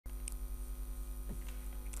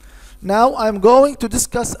Now I'm going to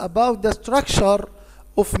discuss about the structure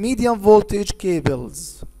of medium voltage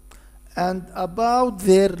cables and about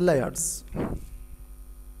their layers.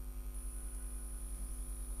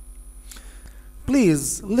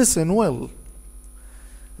 Please listen well.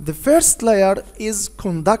 The first layer is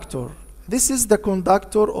conductor. This is the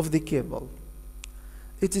conductor of the cable.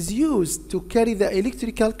 It is used to carry the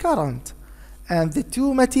electrical current, and the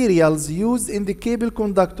two materials used in the cable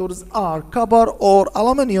conductors are copper or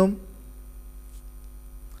aluminum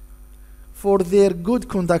for their good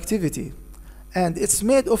conductivity. And it's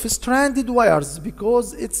made of stranded wires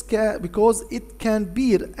because it can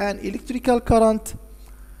bear an electrical current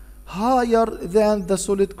higher than the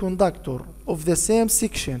solid conductor of the same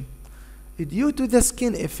section due to the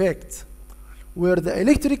skin effect, where the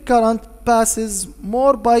electric current passes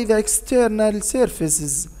more by the external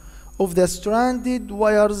surfaces of the stranded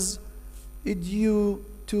wires due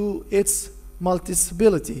to its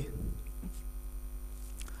multiplicity.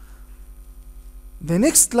 The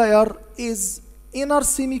next layer is inner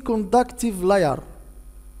semiconductive layer,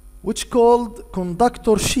 which called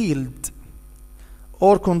conductor shield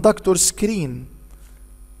or conductor screen.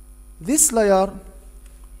 This layer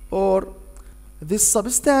or this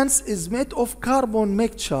substance is made of carbon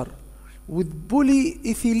mixture with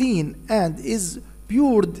polyethylene and is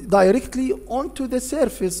poured directly onto the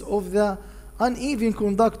surface of the uneven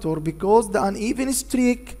conductor, because the uneven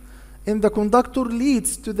streak in the conductor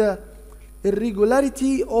leads to the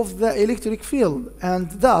irregularity of the electric field, and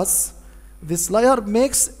thus this layer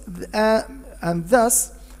makes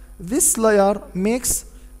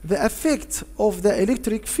the effect of the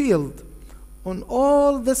electric field on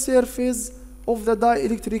all the surface of the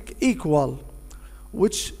dielectric equal,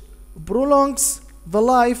 which prolongs the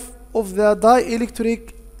life of the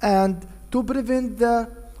dielectric and to prevent the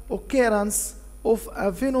occurrence of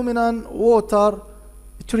a phenomenon water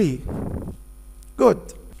tree. Good.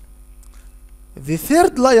 The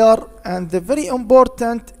third layer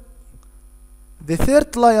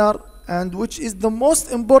and which is the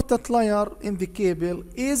most important layer in the cable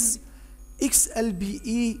is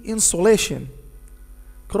XLPE insulation,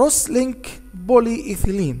 cross-link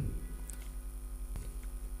polyethylene.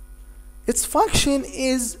 Its function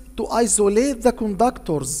is to isolate the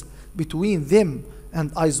conductors between them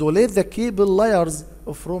and isolate the cable layers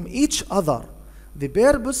from each other, the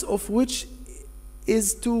purpose of which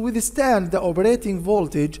is to withstand the operating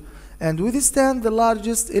voltage and withstand the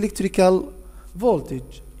largest electrical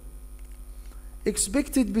voltage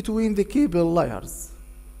expected between the cable layers.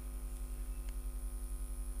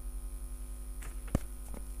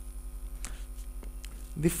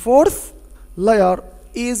 The fourth layer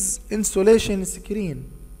is insulation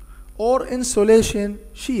screen or insulation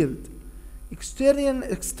shield,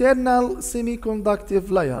 external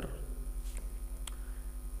semiconductive layer.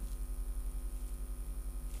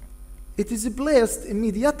 It is placed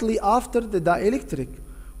immediately after the dielectric,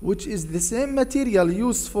 which is the same material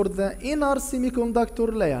used for the inner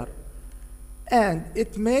semiconductor layer, and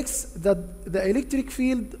it makes the electric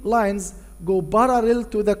field lines go parallel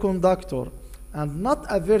to the conductor and not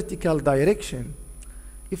a vertical direction.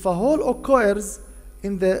 If a hole occurs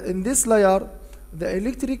in this layer, the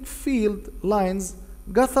electric field lines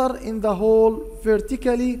gather in the hole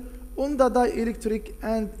vertically on the dielectric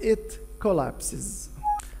and it collapses.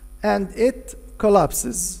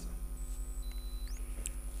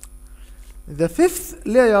 The fifth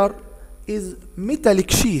layer is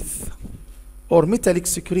metallic sheath or metallic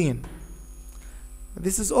screen.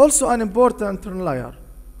 This is also an important layer.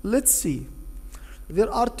 Let's see.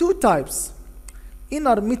 There are two types: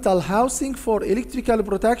 inner metal housing for electrical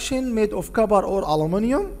protection made of copper or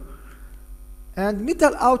aluminum, and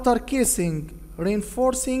metal outer casing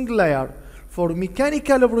reinforcing layer for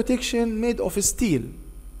mechanical protection made of steel.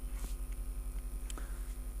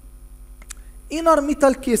 Inner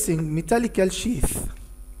metal casing, metallic sheath.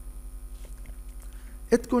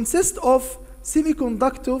 It consists of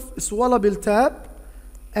semiconductive swallowable tab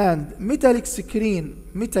and metallic screen,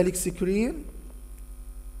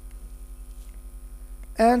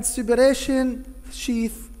 and separation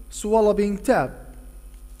sheath swallowing tab.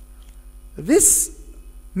 This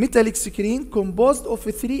metallic screen composed of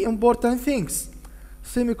three important things: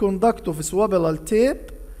 semiconductive swallowable tape,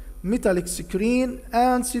 metallic screen,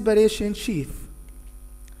 and separation sheath.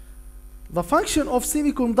 The function of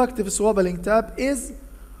semiconductive swabbling tab is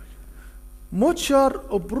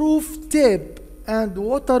moisture-proof tape and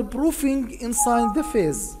waterproofing inside the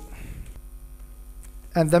phase.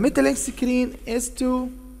 And the metallic screen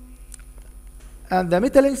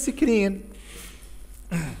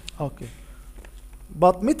okay.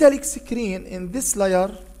 But metallic screen in this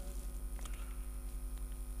layer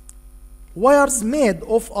Wires made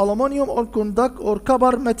of aluminum or or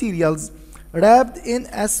copper materials wrapped in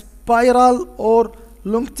a spiral or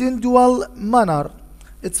longitudinal manner.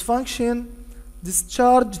 Its function: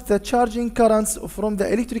 discharge the charging currents from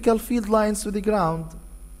the electrical field lines to the ground.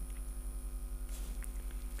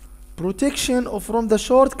 Protection from the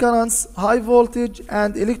short currents, high voltage,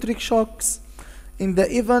 and electric shocks in the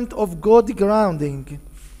event of good grounding.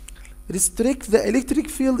 Restrict the electric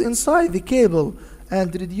field inside the cable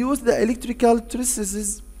and reduce the electrical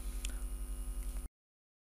stresses.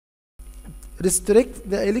 Restrict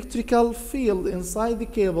the electrical field inside the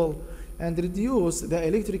cable and reduce the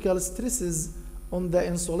electrical stresses on the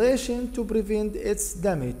insulation to prevent its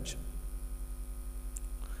damage.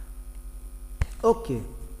 Okay.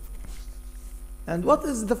 And what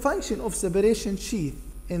is the function of separation sheath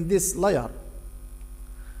in this layer?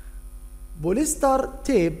 Polyester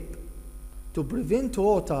tape to prevent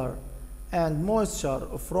water and moisture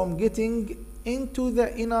from getting into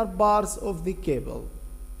the inner parts of the cable.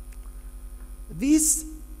 These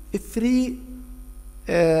three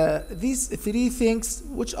things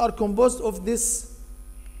which are composed of this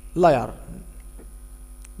layer.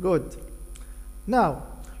 Good. Now,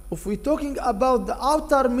 if we're talking about the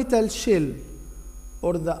outer metal shell,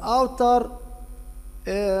 or the outer,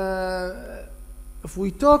 if we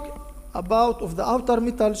talk about of the outer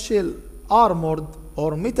metal shell, armored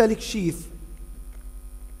or metallic sheath,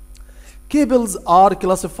 cables are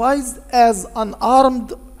classified as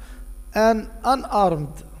unarmed and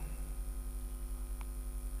unarmed.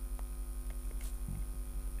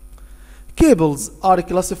 Cables are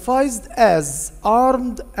classified as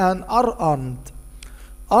armed and unarmed.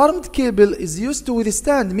 Armed cable is used to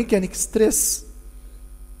withstand mechanical stress.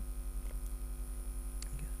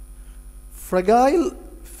 Fragile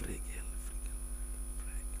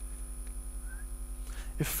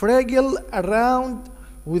ground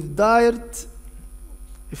with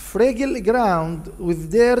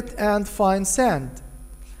dirt and fine sand.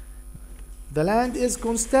 The land is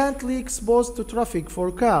constantly exposed to traffic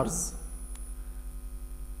for cars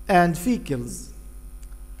and vehicles.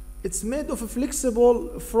 It's made of a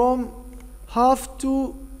flexible from half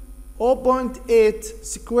to 0.8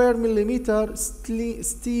 square millimeter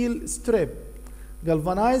steel strip,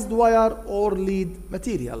 galvanized wire or lead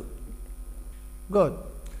material. Good.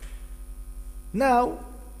 Now,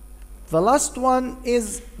 the last one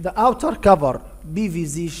is the outer cover,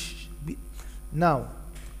 PVC. Now,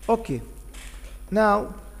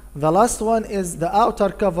 the last one is the outer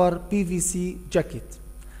cover, PVC jacket.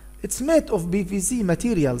 It's made of PVC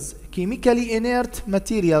materials, chemically inert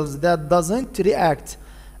materials that doesn't react,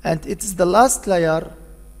 and it's the last layer,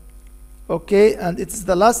 and it's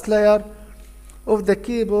the last layer of the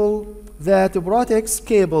cable that protects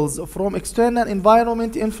cables from external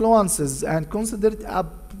environment influences and considered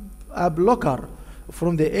a blocker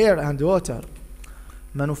from the air and water.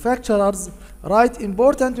 Manufacturers write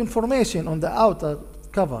important information on the outer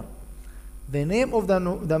cover: the name of the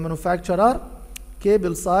manufacturer,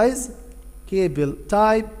 cable size, cable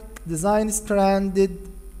type, design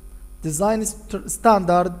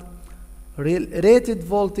standard, rated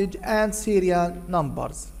voltage, and serial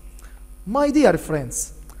numbers. My dear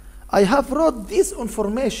friends, I have wrote this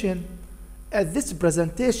information at this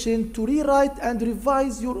presentation to rewrite and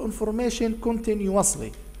revise your information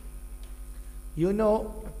continuously. You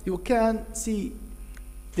know, you can see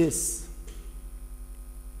this.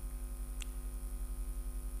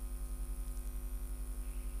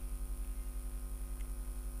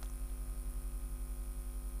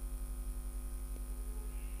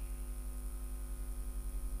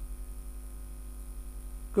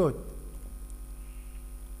 Good.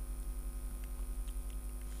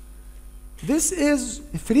 This is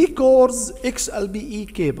 3 cores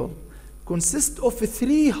XLPE cable. Consists of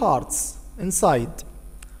 3 hearts inside,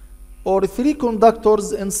 or 3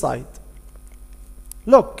 conductors inside.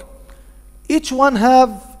 Look, each one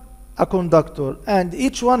have a conductor, and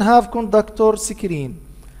each one have conductor screen.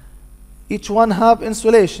 Each one have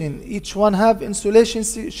insulation. Each one have insulation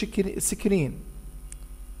screen.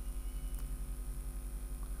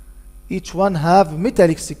 Each one have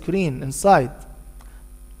metallic screen inside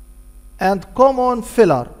and common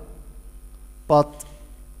filler, but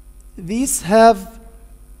these have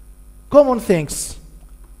common things: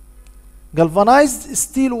 galvanized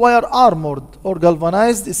steel wire armored or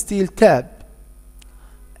galvanized steel tab,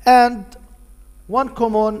 and one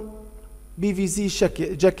common PVC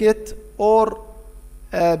jacket or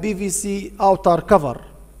PVC outer cover.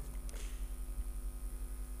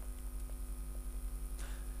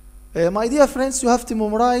 My dear friends, you have to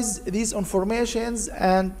memorize these informations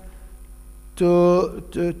and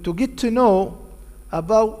to get to know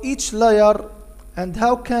about each layer and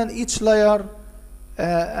how can each layer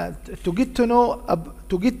to get to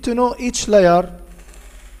know each layer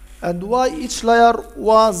and why each layer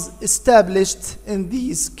was established in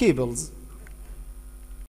these cables.